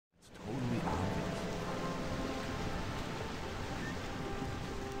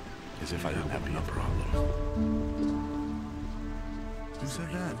As if I didn't have enough problems. Who said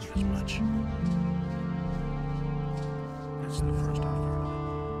that? As much. That's the first I've heard of it.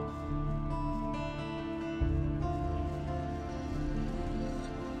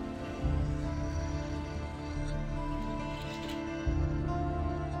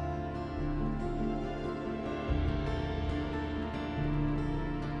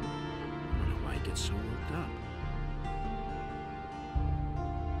 So worked up.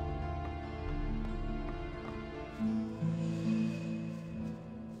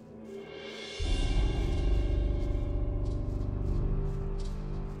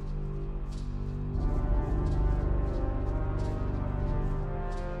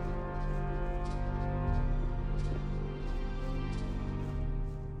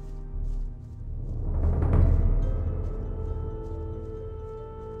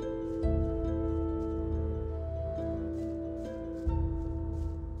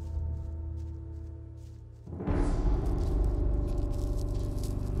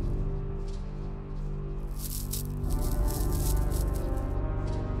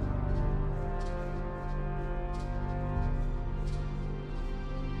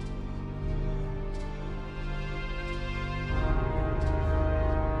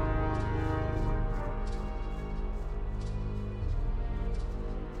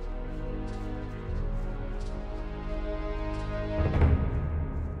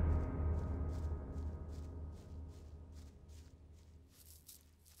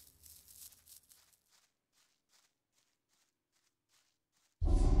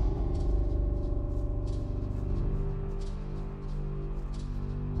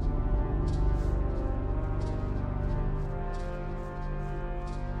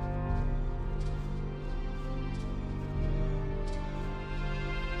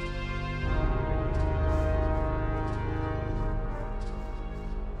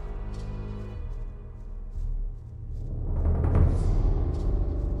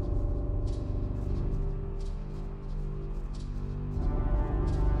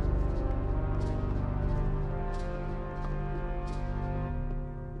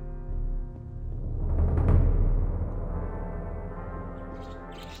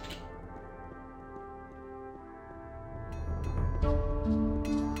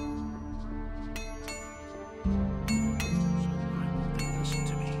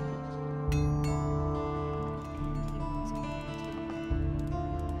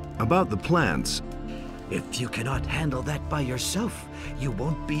 About the plants. If you cannot handle that by yourself, you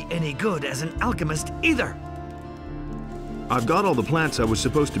won't be any good as an alchemist either. I've got all the plants I was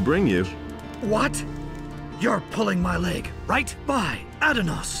supposed to bring you. What? You're pulling my leg, right? By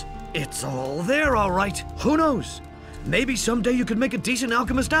Adanos. It's all there, all right. Who knows? Maybe someday you could make a decent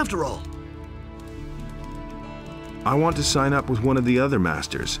alchemist after all. I want to sign up with one of the other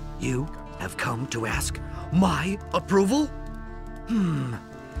masters. You have come to ask my approval?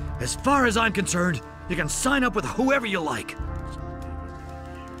 As far as I'm concerned, you can sign up with whoever you like.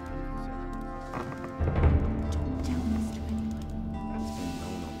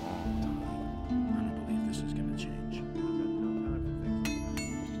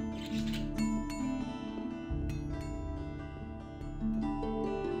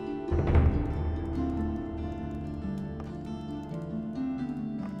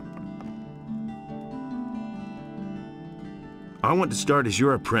 I want to start as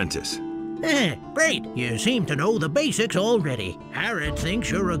your apprentice. Great. You seem to know the basics already. Harrod thinks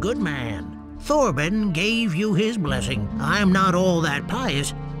you're a good man. Thorben gave you his blessing. I'm not all that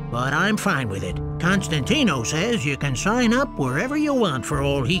pious, but I'm fine with it. Constantino says you can sign up wherever you want for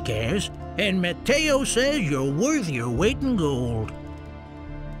all he cares, and Matteo says you're worth your weight in gold.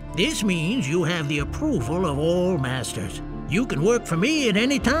 This means you have the approval of all masters. You can work for me at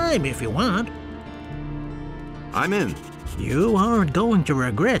any time if you want. I'm in. You aren't going to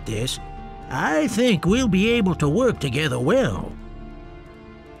regret this. I think we'll be able to work together well.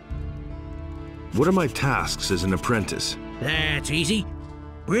 What are my tasks as an apprentice? That's easy.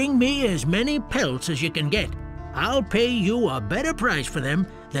 Bring me as many pelts as you can get. I'll pay you a better price for them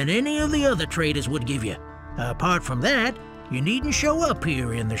than any of the other traders would give you. Apart from that, you needn't show up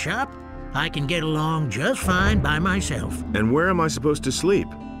here in the shop. I can get along just fine by myself. And where am I supposed to sleep?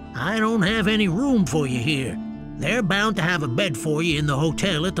 I don't have any room for you here. They're bound to have a bed for you in the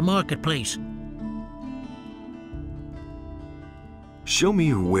hotel at the marketplace. Show me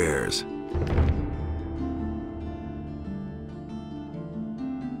your wares.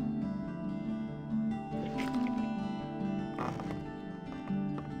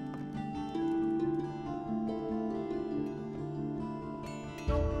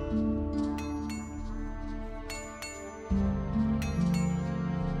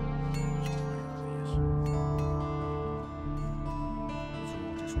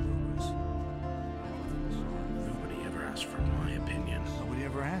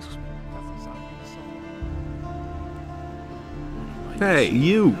 ever asks me. Hey,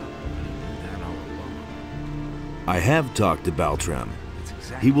 you! I have talked to Baltram.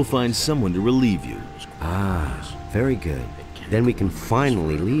 He will find someone to relieve you. Ah, very good. Then we can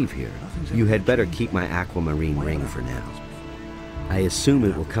finally leave here. You had better keep my aquamarine ring for now. I assume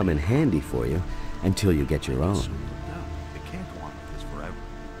it will come in handy for you until you get your own.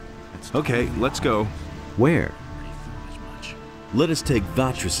 Okay, let's go. Where? Let us take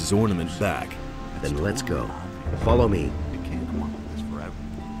Vatris's ornament back. Then let's go. Follow me.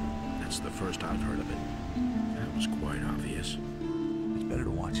 That's the first I've heard of it. That was quite obvious. It's better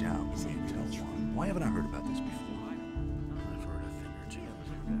to watch out. Why haven't I heard about this before? I've heard a thing or two.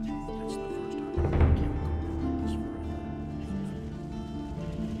 That's the first I've heard of it. This forever.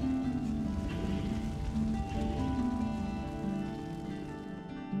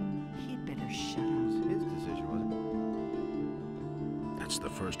 He'd better shut up. His decision, wasn't it? That's the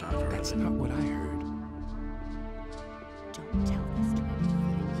first I've heard That's of it. not what I heard. Don't tell this to anyone.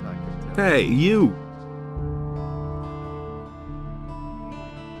 Hey, you!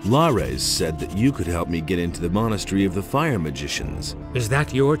 Lares said that you could help me get into the monastery of the fire magicians. Is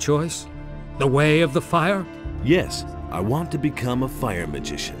that your choice? The way of the fire? Yes, I want to become a fire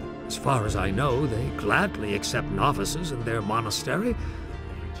magician. As far as I know, they gladly accept novices in their monastery.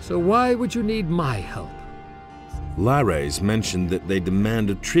 So why would you need my help? Lares mentioned that they demand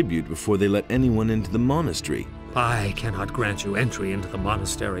a tribute before they let anyone into the monastery. I cannot grant you entry into the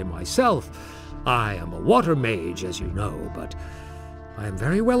monastery myself. I am a water mage, as you know, but I am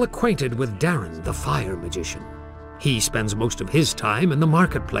very well acquainted with Darren, the fire magician. He spends most of his time in the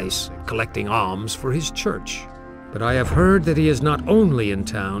marketplace, collecting alms for his church. But I have heard that he is not only in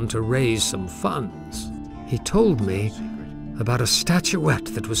town to raise some funds. He told me about a statuette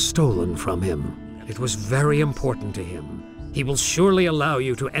that was stolen from him. It was very important to him. He will surely allow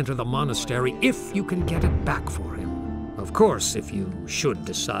you to enter the monastery if you can get it back for him. Of course, if you should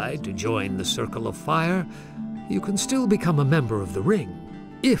decide to join the Circle of Fire, you can still become a member of the Ring.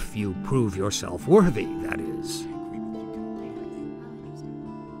 If you prove yourself worthy, that is.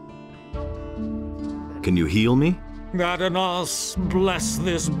 Can you heal me? Adanos, bless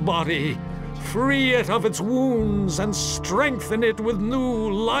this body. Free it of its wounds and strengthen it with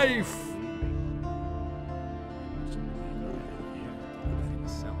new life.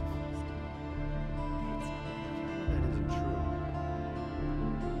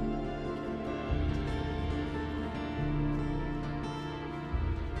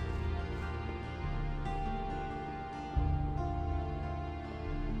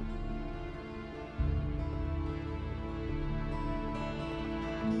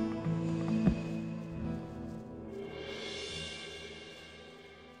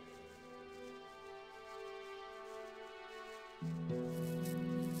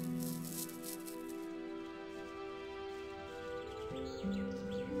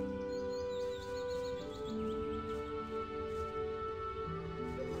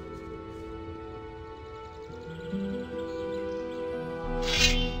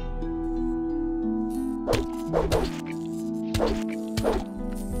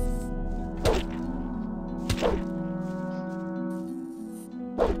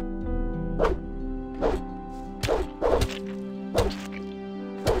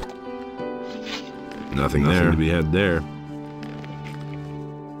 Nothing to be had there.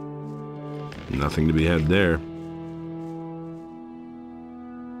 Nothing to be had there.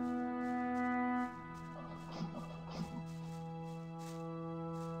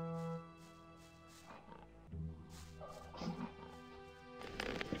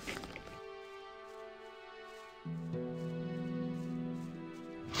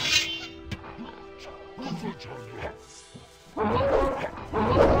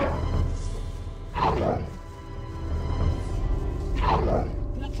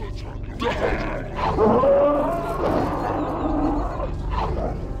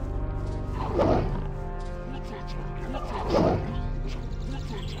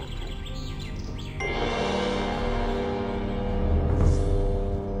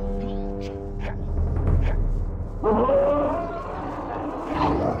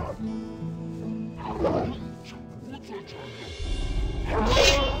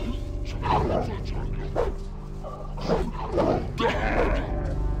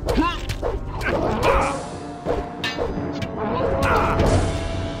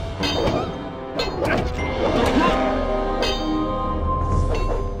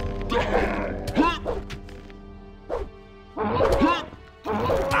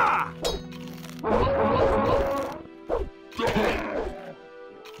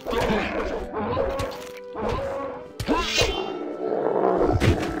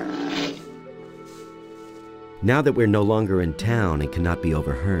 Now that we're no longer in town and cannot be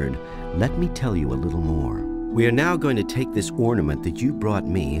overheard, let me tell you a little more. We are now going to take this ornament that you brought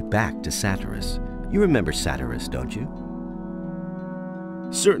me back to Satyrus. You remember Satyrus, don't you?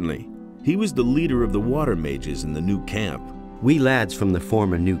 Certainly. He was the leader of the water mages in the new camp. We lads from the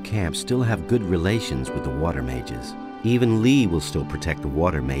former new camp still have good relations with the water mages. Even Lee will still protect the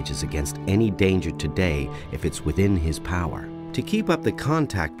water mages against any danger today if it's within his power. To keep up the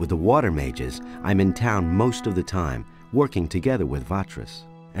contact with the water mages, I'm in town most of the time, working together with Vatras.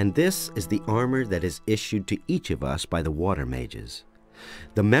 And this is the armor that is issued to each of us by the water mages.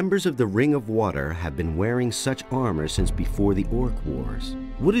 The members of the Ring of Water have been wearing such armor since before the Orc Wars.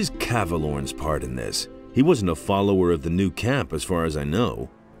 What is Cavalorn's part in this? He wasn't a follower of the new camp as far as I know.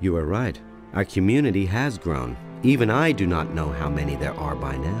 You are right. Our community has grown. Even I do not know how many there are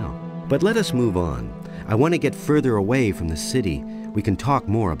by now. But let us move on. I want to get further away from the city. We can talk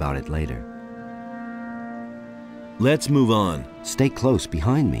more about it later. Let's move on. Stay close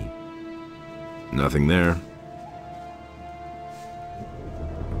behind me. Nothing there.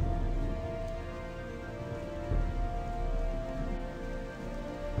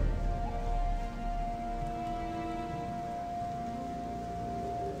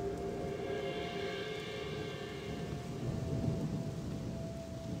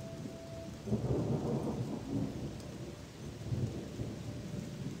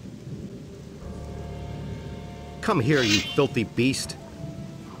 Come here, you filthy beast.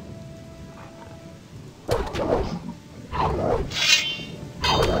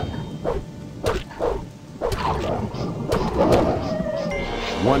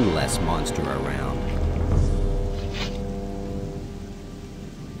 One less monster around.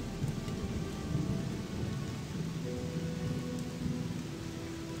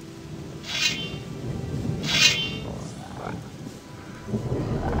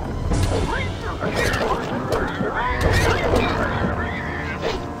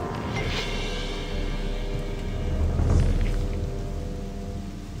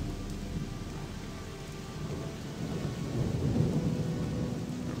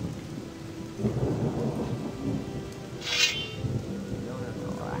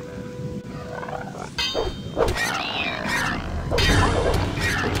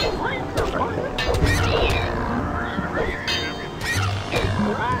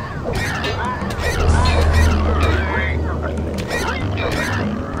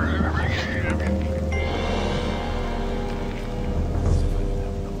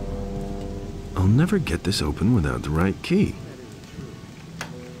 I'll never get this open without the right key.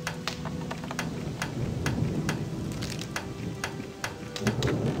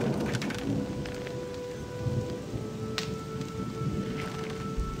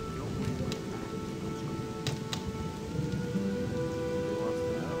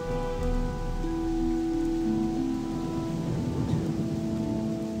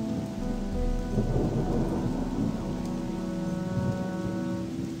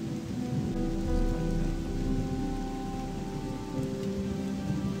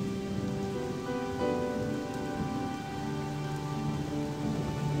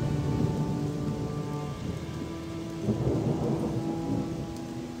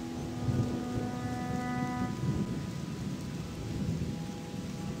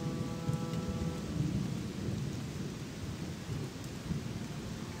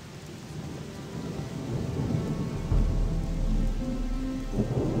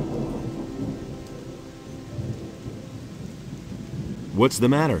 What's the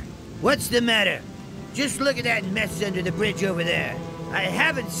matter? What's the matter? Just look at that mess under the bridge over there. I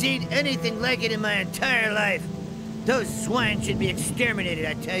haven't seen anything like it in my entire life. Those swine should be exterminated,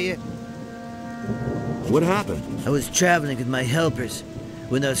 I tell you. What happened? I was traveling with my helpers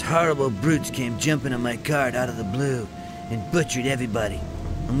when those horrible brutes came jumping on my cart out of the blue and butchered everybody.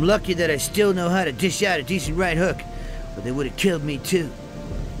 I'm lucky that I still know how to dish out a decent right hook, but they would have killed me too.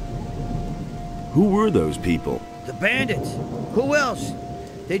 Who were those people? The bandits. Who else?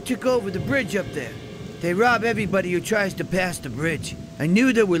 They took over the bridge up there. They rob everybody who tries to pass the bridge. I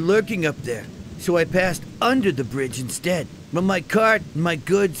knew they were lurking up there, so I passed under the bridge instead. But my cart and my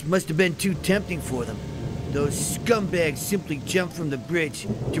goods must have been too tempting for them. Those scumbags simply jumped from the bridge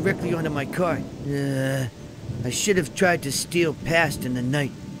directly onto my cart. I should have tried to steal past in the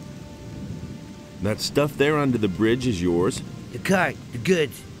night. That stuff there under the bridge is yours? The cart, the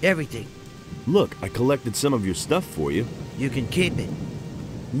goods, everything. Look, I collected some of your stuff for you. You can keep it.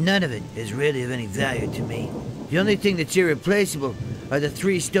 None of it is really of any value to me. The only thing that's irreplaceable are the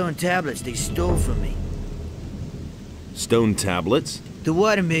 3 stone tablets they stole from me. Stone tablets? The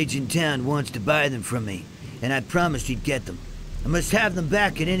water mage in town wants to buy them from me, and I promised he'd get them. I must have them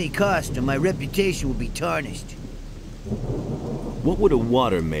back at any cost, or my reputation will be tarnished. What would a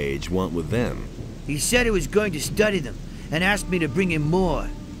water mage want with them? He said he was going to study them, and asked me to bring him more.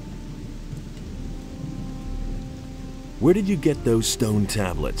 Where did you get those stone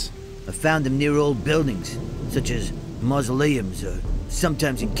tablets? I found them near old buildings, such as mausoleums or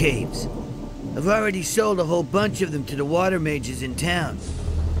sometimes in caves. I've already sold a whole bunch of them to the water mages in town.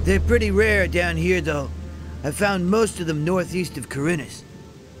 They're pretty rare down here, though. I found most of them northeast of Khorinis.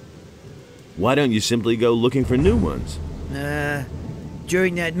 Why don't you simply go looking for new ones?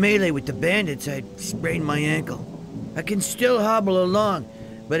 During that melee with the bandits, I sprained my ankle. I can still hobble along,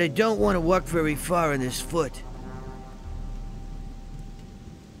 but I don't want to walk very far on this foot.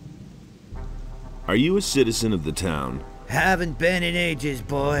 Are you a citizen of the town? Haven't been in ages,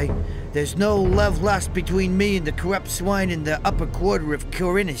 boy. There's no love lost between me and the corrupt swine in the upper quarter of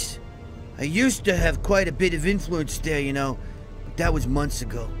Khorinis. I used to have quite a bit of influence there, you know, but that was months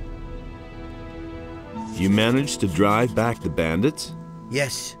ago. You managed to drive back the bandits?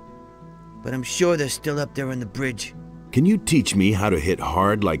 Yes, but I'm sure they're still up there on the bridge. Can you teach me how to hit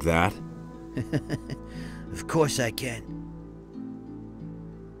hard like that? Of course I can.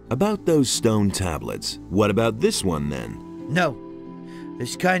 About those stone tablets, what about this one then? No.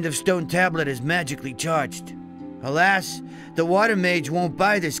 This kind of stone tablet is magically charged. Alas, the water mage won't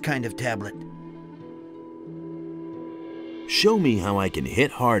buy this kind of tablet. Show me how I can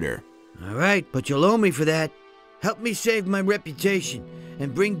hit harder. All right, but you'll owe me for that. Help me save my reputation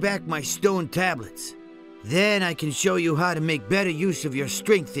and bring back my stone tablets. Then I can show you how to make better use of your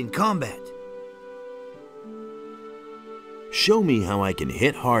strength in combat. Show me how I can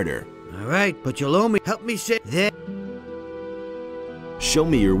hit harder. All right, but you'll owe me. Help me save. Then show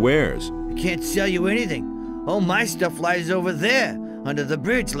me your wares. I can't sell you anything. All my stuff lies over there, under the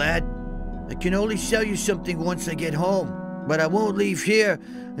bridge, lad. I can only sell you something once I get home, but I won't leave here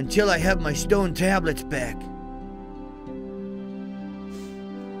until I have my stone tablets back.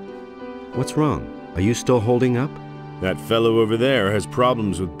 What's wrong? Are you still holding up? That fellow over there has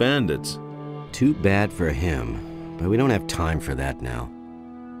problems with bandits. Too bad for him, but we don't have time for that now.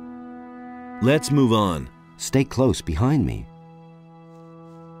 Let's move on. Stay close behind me.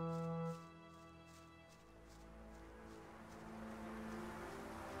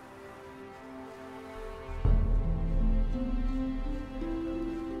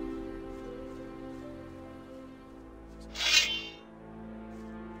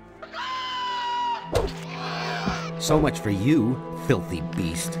 So much for you, filthy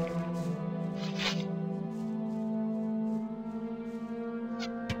beast.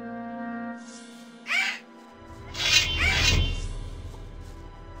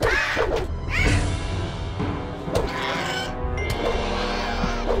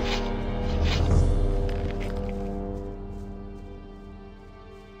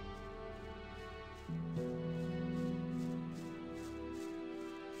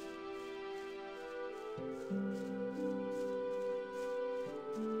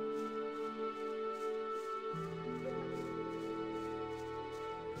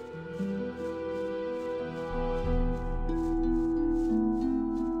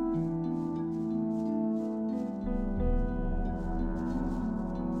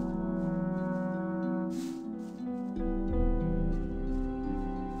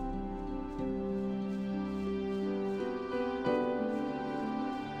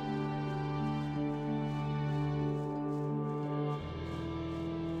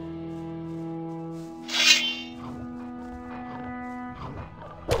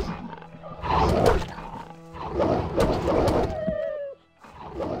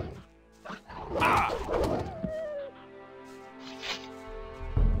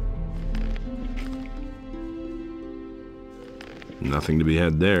 Nothing to be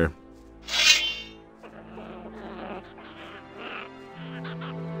had there.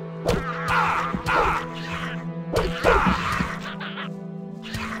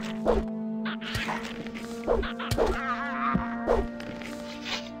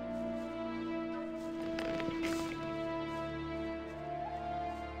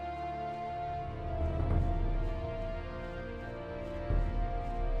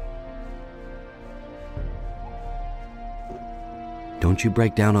 Don't you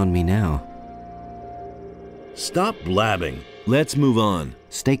break down on me now. Stop blabbing. Let's move on.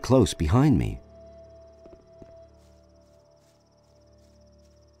 Stay close behind me.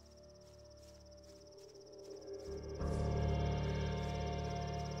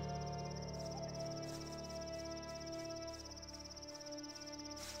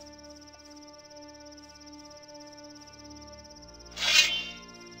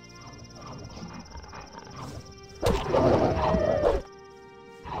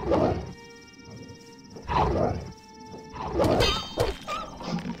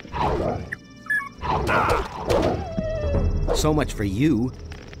 So much for you.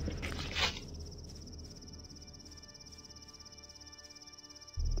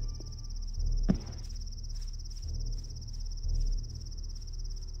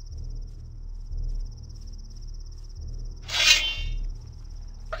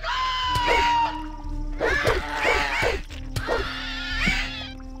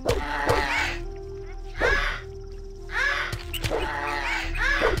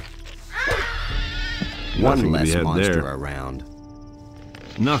 One less monster around.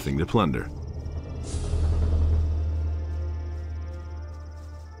 Nothing to plunder.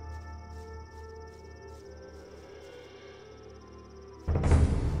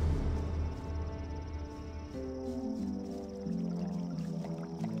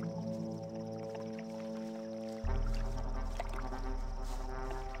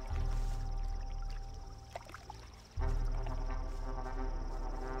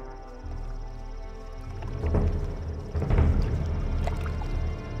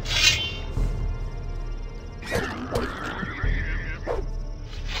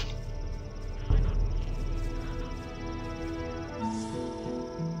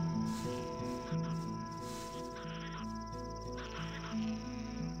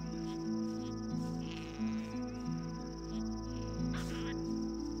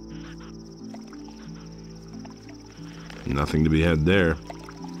 Nothing to be had there.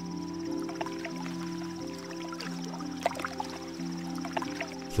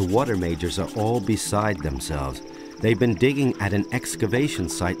 The water mages are all beside themselves. They've been digging at an excavation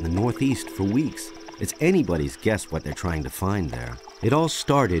site in the northeast for weeks. It's anybody's guess what they're trying to find there. It all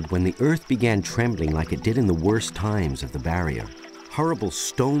started when the earth began trembling like it did in the worst times of the barrier. Horrible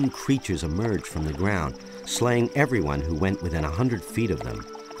stone creatures emerged from the ground, slaying everyone who went within 100 feet of them.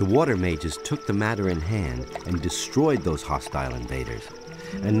 The water mages took the matter in hand and destroyed those hostile invaders.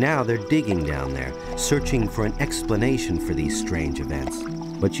 And now they're digging down there, searching for an explanation for these strange events.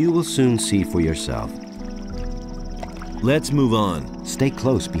 But you will soon see for yourself. Let's move on. Stay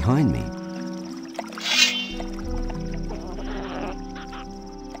close behind me.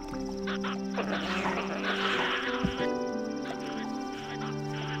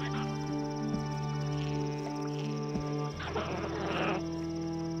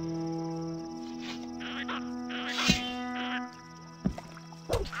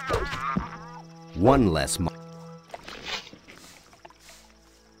 One less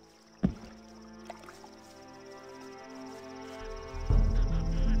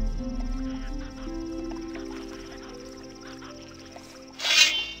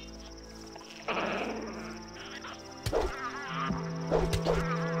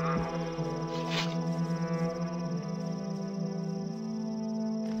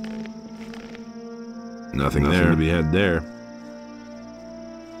Nothing there to be had there.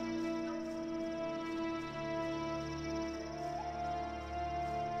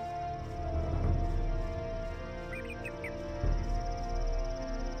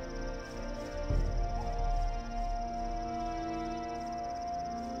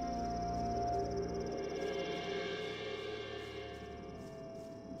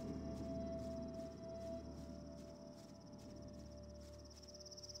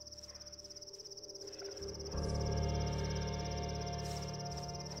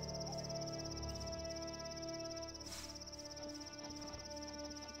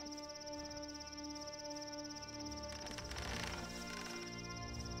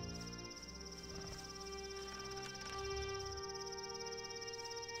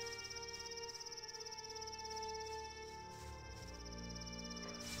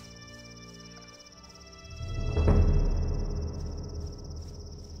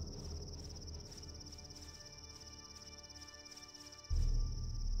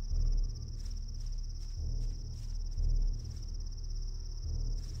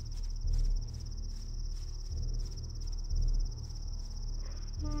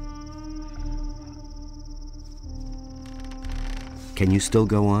 Can you still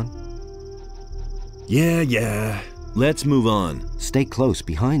go on? Yeah. Let's move on. Stay close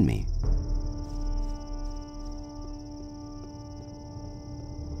behind me.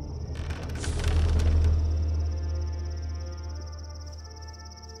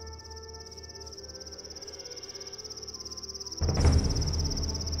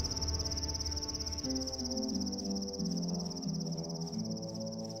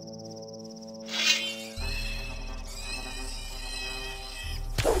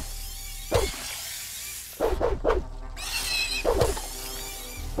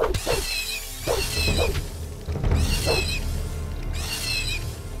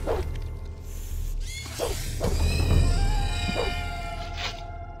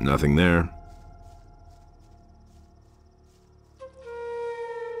 Nothing there.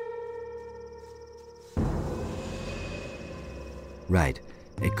 right.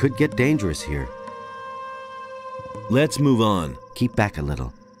 It could get dangerous here. Let's move on. Keep back a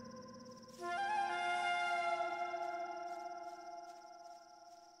little.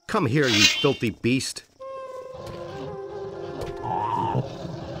 Come here, you filthy beast.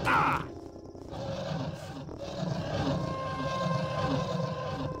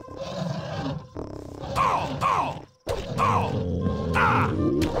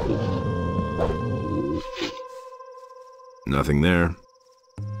 Nothing there.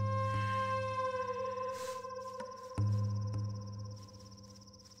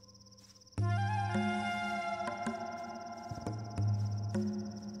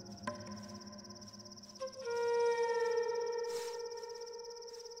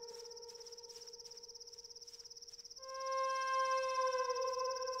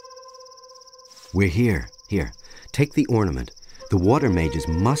 We're here. Here, take the ornament. The water mages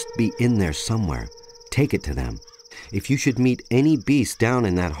must be in there somewhere. Take it to them. If you should meet any beasts down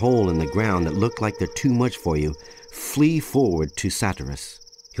in that hole in the ground that look like they're too much for you, flee forward to Satyrus.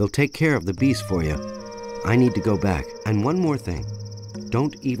 He'll take care of the beast for you. I need to go back. And one more thing.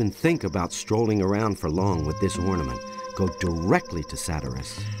 Don't even think about strolling around for long with this ornament. Go directly to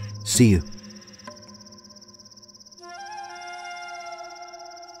Satyrus. See you.